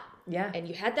you fought. Yeah. And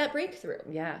you had that breakthrough.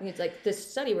 Yeah. And it's like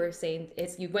this study we're saying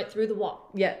is you went through the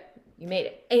wall. Yeah. You made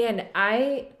it. And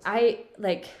I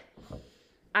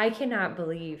cannot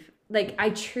believe, like,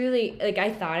 I truly, like,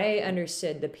 I thought I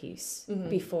understood the peace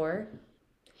before.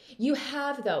 You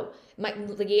have, though.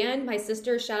 Leanne, my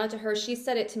sister, shout out to her. She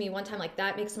said it to me one time, like,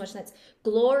 that makes so much sense.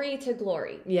 Glory to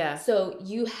glory. Yeah. So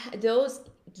you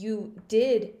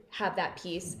did have that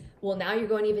peace. Well, now you're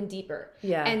going even deeper.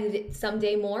 Yeah. And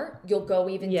someday more, you'll go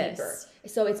even deeper.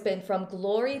 So it's been from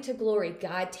glory to glory.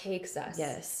 God takes us.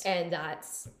 Yes. And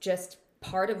that's just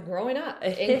part of growing up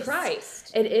in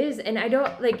Christ. It is. And I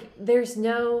don't, like,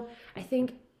 I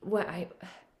think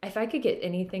if I could get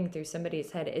anything through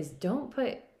somebody's head is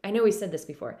I know we said this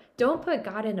before, don't put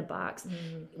God in a box.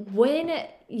 When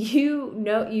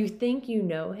you think you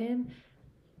know him,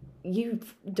 you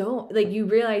don't, like, you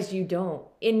realize you don't,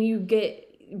 and you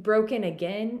get broken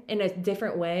again in a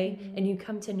different way, and you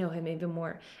come to know him even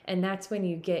more. And that's when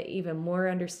you get even more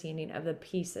understanding of the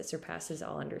peace that surpasses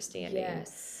all understanding.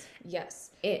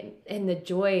 Yes. And the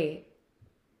joy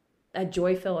a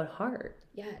joy-filled heart.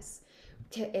 Yes.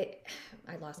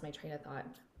 I lost my train of thought.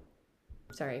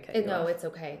 Sorry, I cut you No, off. it's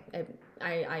okay.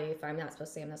 If I'm not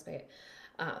supposed to say, I'm not supposed to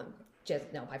say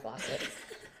it. No, I've lost it.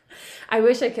 I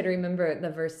wish I could remember the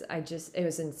verse. It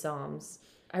was in Psalms.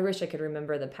 I wish I could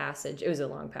remember the passage. It was a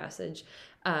long passage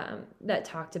that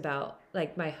talked about,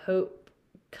 like, my hope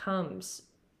comes.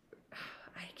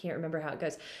 I can't remember how it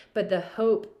goes, but the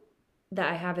hope that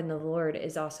I have in the Lord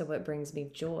is also what brings me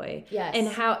joy. Yes.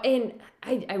 And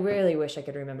I really wish I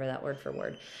could remember that word for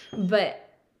word, but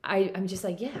I'm just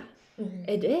like, yeah,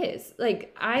 it is.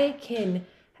 Like, I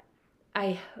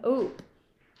hope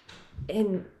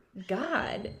in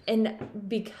God. And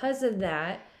because of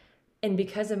that, and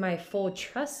because of my full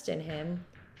trust in him,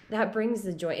 that brings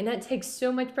the joy. And that takes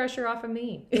so much pressure off of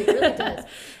me. It really does.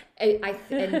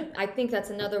 And I think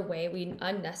that's another way we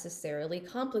unnecessarily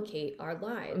complicate our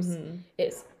lives.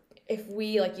 Is if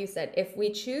we, like you said, if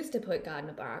we choose to put God in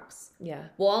a box,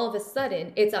 well, all of a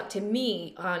sudden it's up to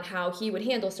me on how he would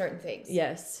handle certain things.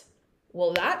 Yes.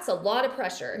 Well, that's a lot of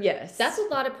pressure. Yes. That's a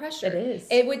lot of pressure. It is.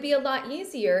 It would be a lot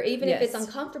easier, even if it's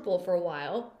uncomfortable for a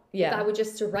while, if I would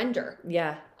just surrender.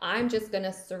 Yeah. I'm just going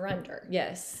to surrender.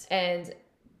 Yes. And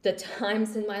the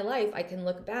times in my life, I can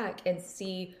look back and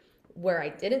see where I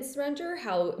didn't surrender,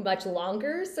 how much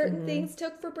longer certain things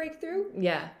took for breakthrough.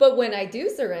 Yeah. But when I do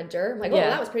surrender, I'm like, oh,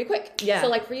 that was pretty quick. Yeah. So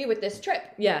like for you with this trip,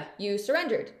 you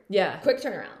surrendered. Yeah. Quick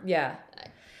turnaround. Yeah.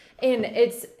 And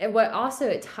it's what also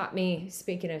it taught me,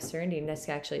 speaking of surrendering, this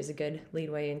actually is a good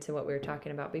leadway into what we were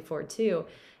talking about before too.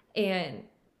 And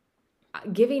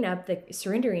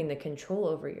surrendering the control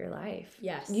over your life.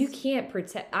 Yes. You can't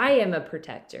protect. I am a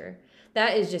protector.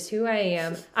 That is just who I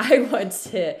am. I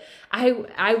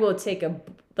will take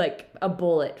a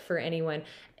bullet for anyone.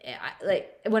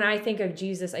 Like, when I think of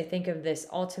Jesus, I think of this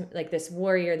ultimate, like, this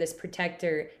warrior, this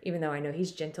protector, even though I know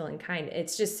he's gentle and kind.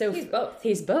 It's just so he's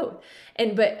both.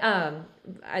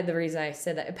 The reason I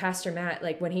said that, Pastor Matt,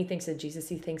 like, when he thinks of Jesus,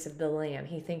 he thinks of the lamb,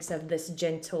 he thinks of this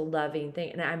gentle, loving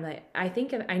thing. And I'm like, I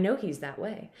know he's that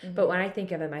way. But when I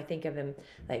think of him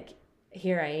like,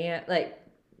 here I am,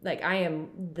 like I am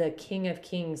the King of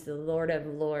Kings, the Lord of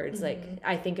Lords. Like,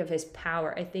 I think of his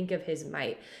power, I think of his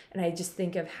might, and I just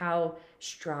think of how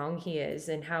strong he is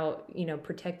and how,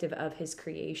 protective of his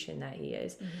creation that he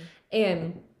is.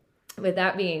 And with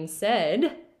that being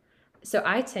said, so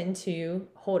I tend to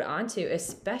hold on to,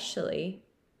 especially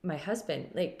my husband.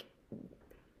 Like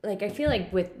I feel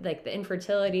like with, like, the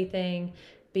infertility thing,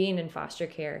 being in foster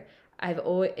care,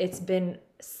 it's been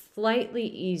slightly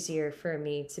easier for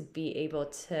me to be able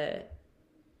to,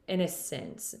 in a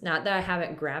sense, not that I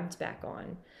haven't grabbed back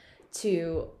on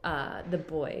to the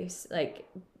boys, like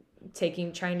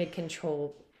trying to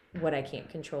control what I can't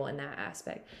control in that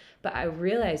aspect. But I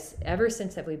realized ever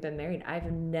since that we've been married,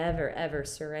 I've never ever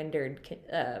surrendered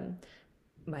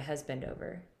my husband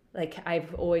over. Like,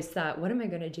 I've always thought, what am I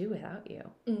going to do without you?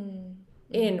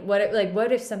 And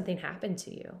what if something happened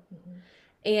to you?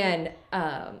 And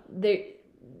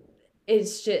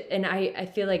it's just, and I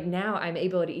feel like now I'm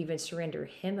able to even surrender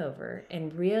him over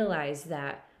and realize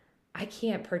that I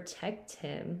can't protect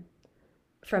him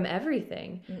from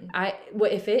everything.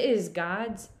 If it is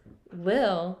God's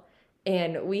will,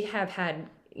 and we have had,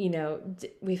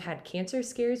 we've had cancer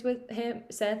scares with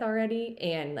Seth already,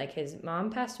 and like his mom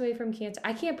passed away from cancer.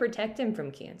 I can't protect him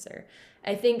from cancer.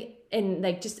 I think, and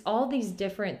like just all these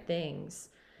different things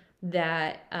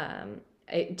that,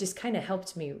 it just kind of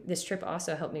helped me. This trip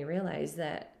also helped me realize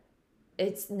that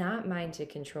it's not mine to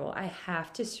control. I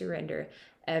have to surrender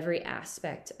every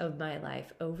aspect of my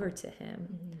life over to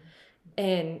him.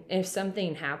 And if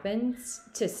something happens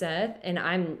to Seth and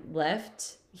I'm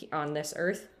left on this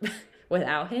earth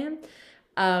without him,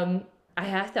 I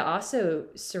have to also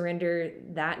surrender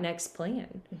that next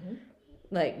plan.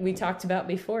 Like we talked about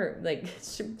before, like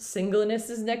singleness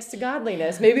is next to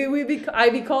godliness. Maybe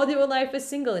I'd be called to a life of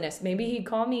singleness. Maybe he'd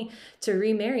call me to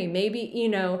remarry. Maybe,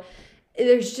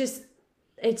 there's just,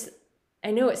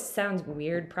 I know it sounds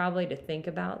weird probably to think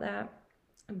about that,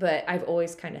 but I've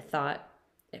always kind of thought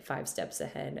 5 steps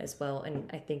ahead as well. And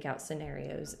I think out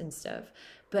scenarios and stuff,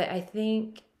 but I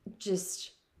think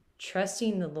just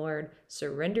trusting the Lord,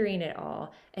 surrendering it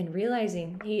all, and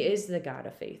realizing he is the God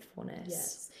of faithfulness.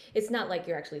 Yes. It's not like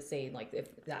you're actually saying, like,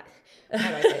 if that,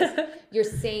 how I say this, you're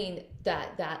saying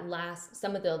that last,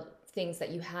 some of the things that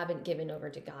you haven't given over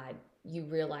to God, you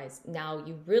realize now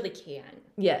you really can.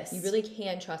 Yes. You really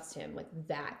can trust him with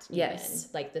that. Yes. Even,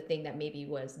 like the thing that maybe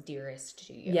was dearest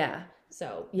to you. Yeah.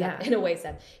 So that, in a way,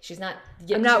 said she's not.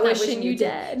 I'm not wishing you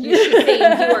dead. She's saying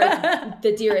you are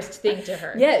the dearest thing to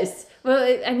her. Yes.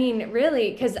 Well, I mean,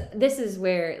 really, because this is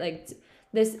where, like,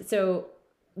 this. So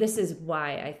this is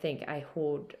why I think I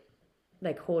hold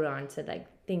on to like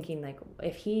thinking like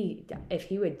if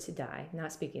he would to die,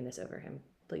 not speaking this over him,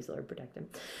 please Lord protect him,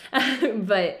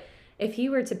 but if he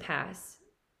were to pass,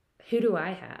 who do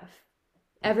I have?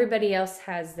 Everybody else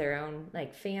has their own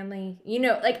like family,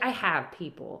 like I have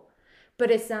people,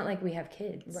 but it's not like we have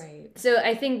kids, right? So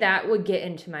I think that would get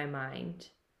into my mind,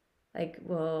 like,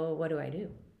 well, what do I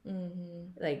do?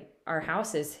 Like our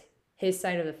house is his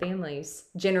side of the family's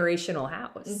generational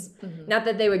house. Not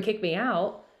that they would kick me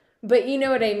out, but you know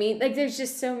what I mean? Like there's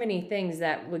just so many things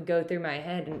that would go through my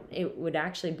head and it would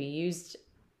actually be used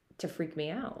to freak me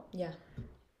out. Yeah.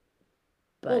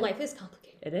 But well, life is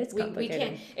complicated. It is complicated. We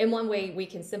can't, in one way we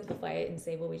can simplify it and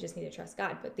say, well, we just need to trust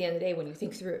God. But at the end of the day, when you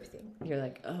think through everything, you're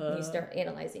like, you start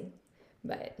analyzing.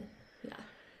 But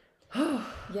yeah.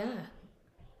 Yeah.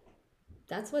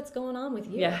 That's what's going on with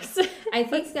you. Yes. I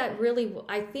think that really,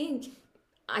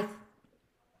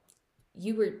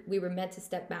 we were meant to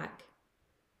step back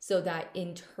so that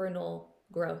internal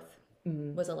growth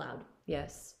was allowed.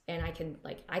 Yes. And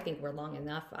I think we're long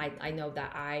enough. I know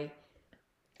that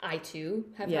I too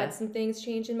have had some things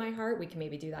change in my heart. We can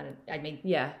maybe do that.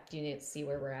 Do you need to see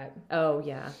where we're at? Oh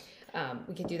yeah.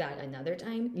 We could do that another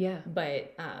time. Yeah.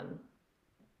 But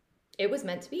it was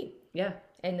meant to be. Yeah.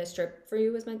 And this trip for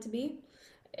you was meant to be.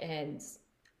 And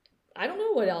I don't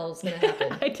know what else is going to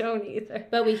happen. I don't either.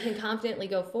 But we can confidently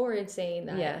go forward saying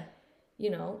that,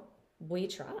 we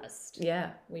trust.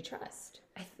 Yeah. We trust.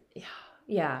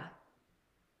 Yeah.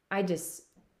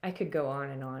 I could go on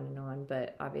and on and on,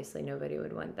 but obviously nobody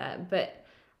would want that. But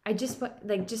I just want,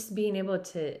 like, just being able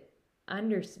to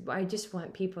I just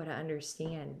want people to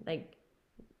understand, like,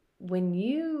 when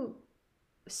you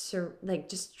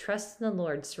just trust in the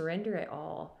Lord, surrender it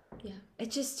all. Yeah. It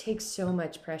just takes so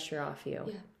much pressure off you.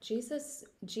 Yeah. Jesus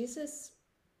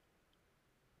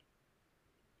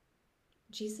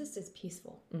is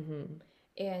peaceful.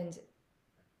 And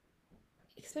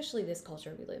especially this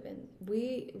culture we live in,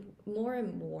 we more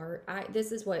and more,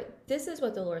 this is what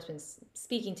the Lord's been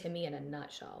speaking to me in a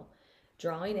nutshell.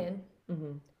 Drawing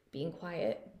in, being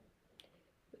quiet,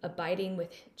 abiding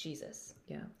with Jesus.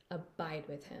 Yeah. Abide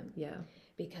with him. Yeah.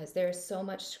 Because there's so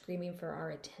much screaming for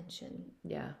our attention.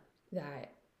 Yeah.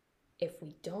 That if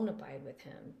we don't abide with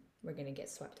him, we're going to get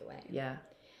swept away. Yeah.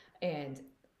 And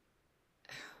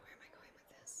where am I going with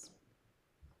this?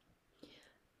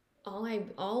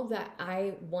 All that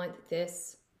I want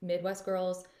this Midwest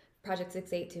Girls Project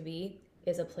 6-8 to be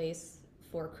is a place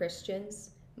for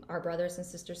Christians, our brothers and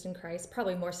sisters in Christ,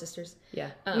 probably more sisters.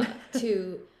 Yeah.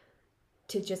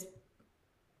 To just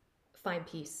find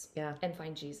peace. Yeah. And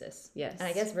find Jesus. Yes. And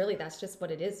I guess really that's just what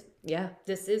it is. Yeah.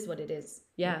 This is what it is.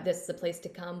 Yeah. This is a place to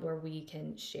come where we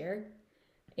can share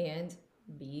and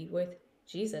be with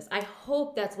Jesus. I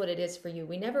hope that's what it is for you.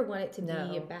 We never want it to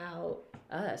be about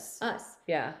us.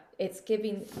 Yeah. It's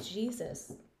giving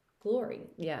Jesus glory.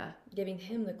 Yeah. Giving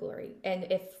him the glory.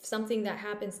 And if something that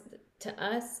happens to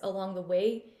us along the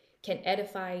way can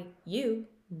edify you,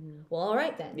 well, all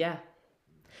right then. Yeah.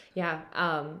 Yeah.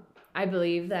 I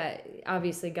believe that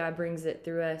obviously God brings us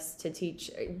through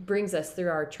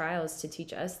our trials to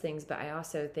teach us things, but I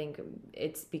also think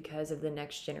it's because of the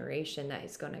next generation that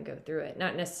is going to go through it.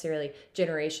 Not necessarily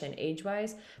generation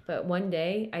age-wise, but one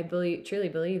day I truly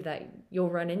believe that you'll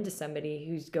run into somebody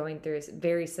who's going through a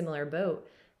very similar boat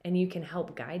and you can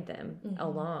help guide them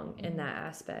along in that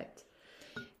aspect.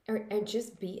 And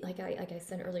just be, like I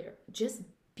said earlier, just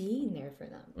being there for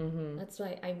them. That's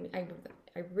why I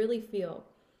really feel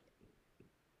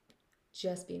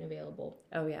just being available.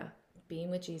 Oh yeah. Being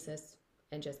with Jesus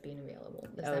and just being available.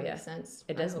 Does that make sense?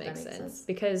 It does make sense.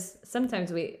 Because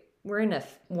sometimes we're in a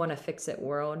want to fix it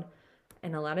world,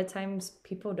 and a lot of times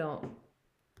people don't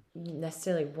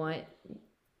necessarily want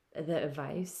the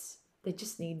advice. They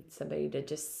just need somebody to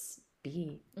just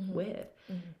be with.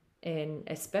 And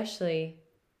especially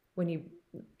when you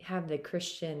have the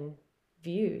Christian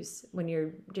views, when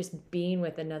you're just being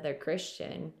with another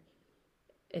Christian,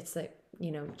 it's like,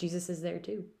 Jesus is there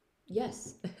too.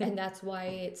 Yes. And that's why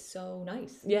it's so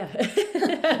nice. Yeah.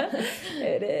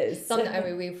 It is.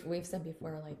 We've said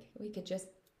before, like, we could just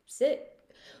sit.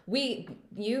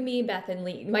 You, me, Beth, and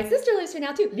Lee. My sister lives here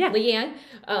now too. Yeah. Leanne.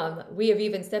 We have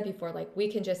even said before, like,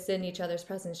 we can just sit in each other's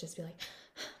presence, just be like,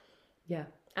 yeah.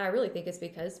 I really think it's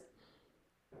because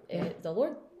the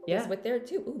Lord is with there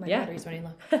too. Ooh, my battery's running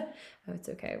low. Oh, it's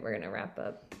okay. We're going to wrap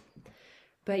up.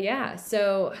 But yeah,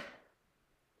 so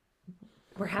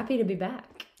we're happy to be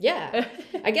back. Yeah.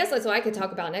 I guess that's what I could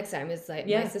talk about next time is like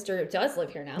my sister does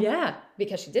live here now. Yeah.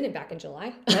 Because she didn't back in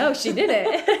July. No, she didn't.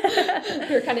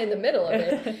 We were kind of in the middle of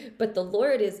it. But the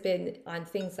Lord has been on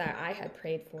things that I had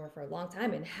prayed for a long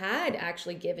time and had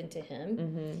actually given to him.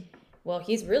 Mm-hmm. Well,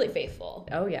 he's really faithful.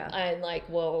 Oh, yeah. And like,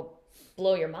 will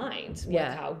blow your mind with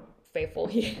how faithful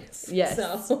he is. Yes.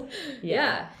 So,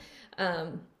 yeah.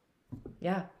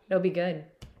 Yeah, it'll be good.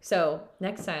 So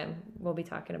next time we'll be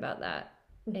talking about that.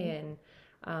 Mm-hmm.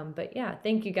 And, but yeah,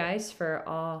 thank you guys for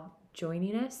all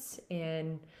joining us.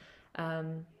 And,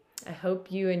 I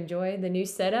hope you enjoy the new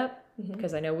setup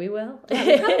because I know we will. Yeah,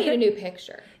 we probably need a new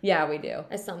picture. Yeah, we do.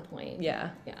 At some point. Yeah.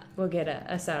 We'll get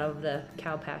us out of the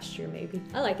cow pasture maybe.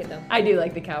 I like it though. I do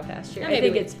like the cow pasture. I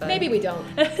think it's fun. Maybe we don't.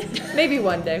 Maybe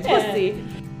one day. We'll see.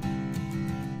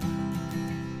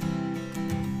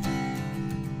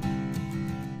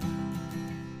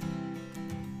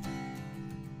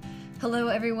 Hello,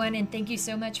 everyone, and thank you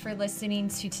so much for listening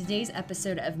to today's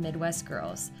episode of Midwest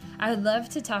Girls. I would love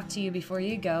to talk to you before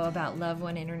you go about Love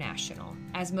One International.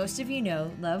 As most of you know,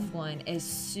 Love One is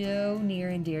so near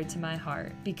and dear to my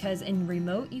heart because in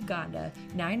remote Uganda,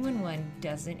 911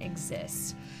 doesn't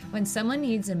exist. When someone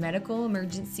needs a medical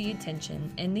emergency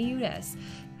attention in the U.S.,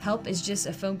 help is just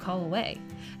a phone call away.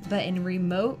 But in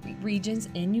remote regions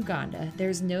in Uganda,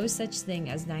 there's no such thing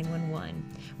as 911.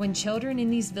 When children in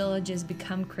these villages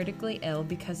become critically ill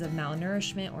because of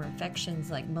malnourishment or infections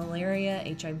like malaria,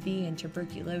 HIV, and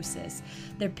tuberculosis,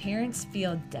 their parents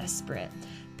feel desperate.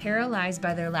 Paralyzed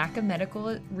by their lack of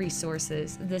medical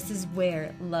resources, this is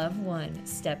where Love One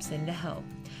steps in to help.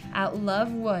 At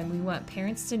Love One, we want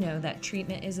parents to know that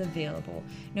treatment is available,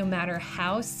 no matter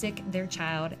how sick their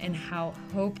child and how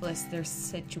hopeless their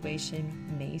situation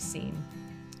may seem.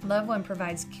 Love One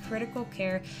provides critical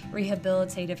care,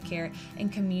 rehabilitative care,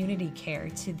 and community care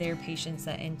to their patients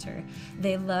that enter.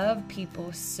 They love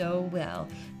people so well.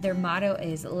 Their motto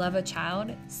is love a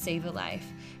child, save a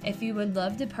life. If you would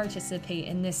love to participate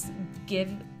in this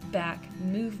give back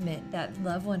movement that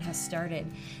Love One has started,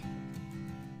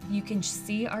 you can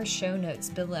see our show notes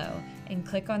below and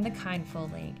click on the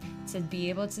Kindful link to be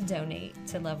able to donate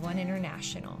to Love One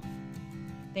International.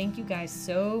 Thank you guys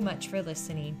so much for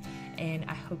listening, and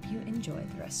I hope you enjoy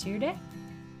the rest of your day.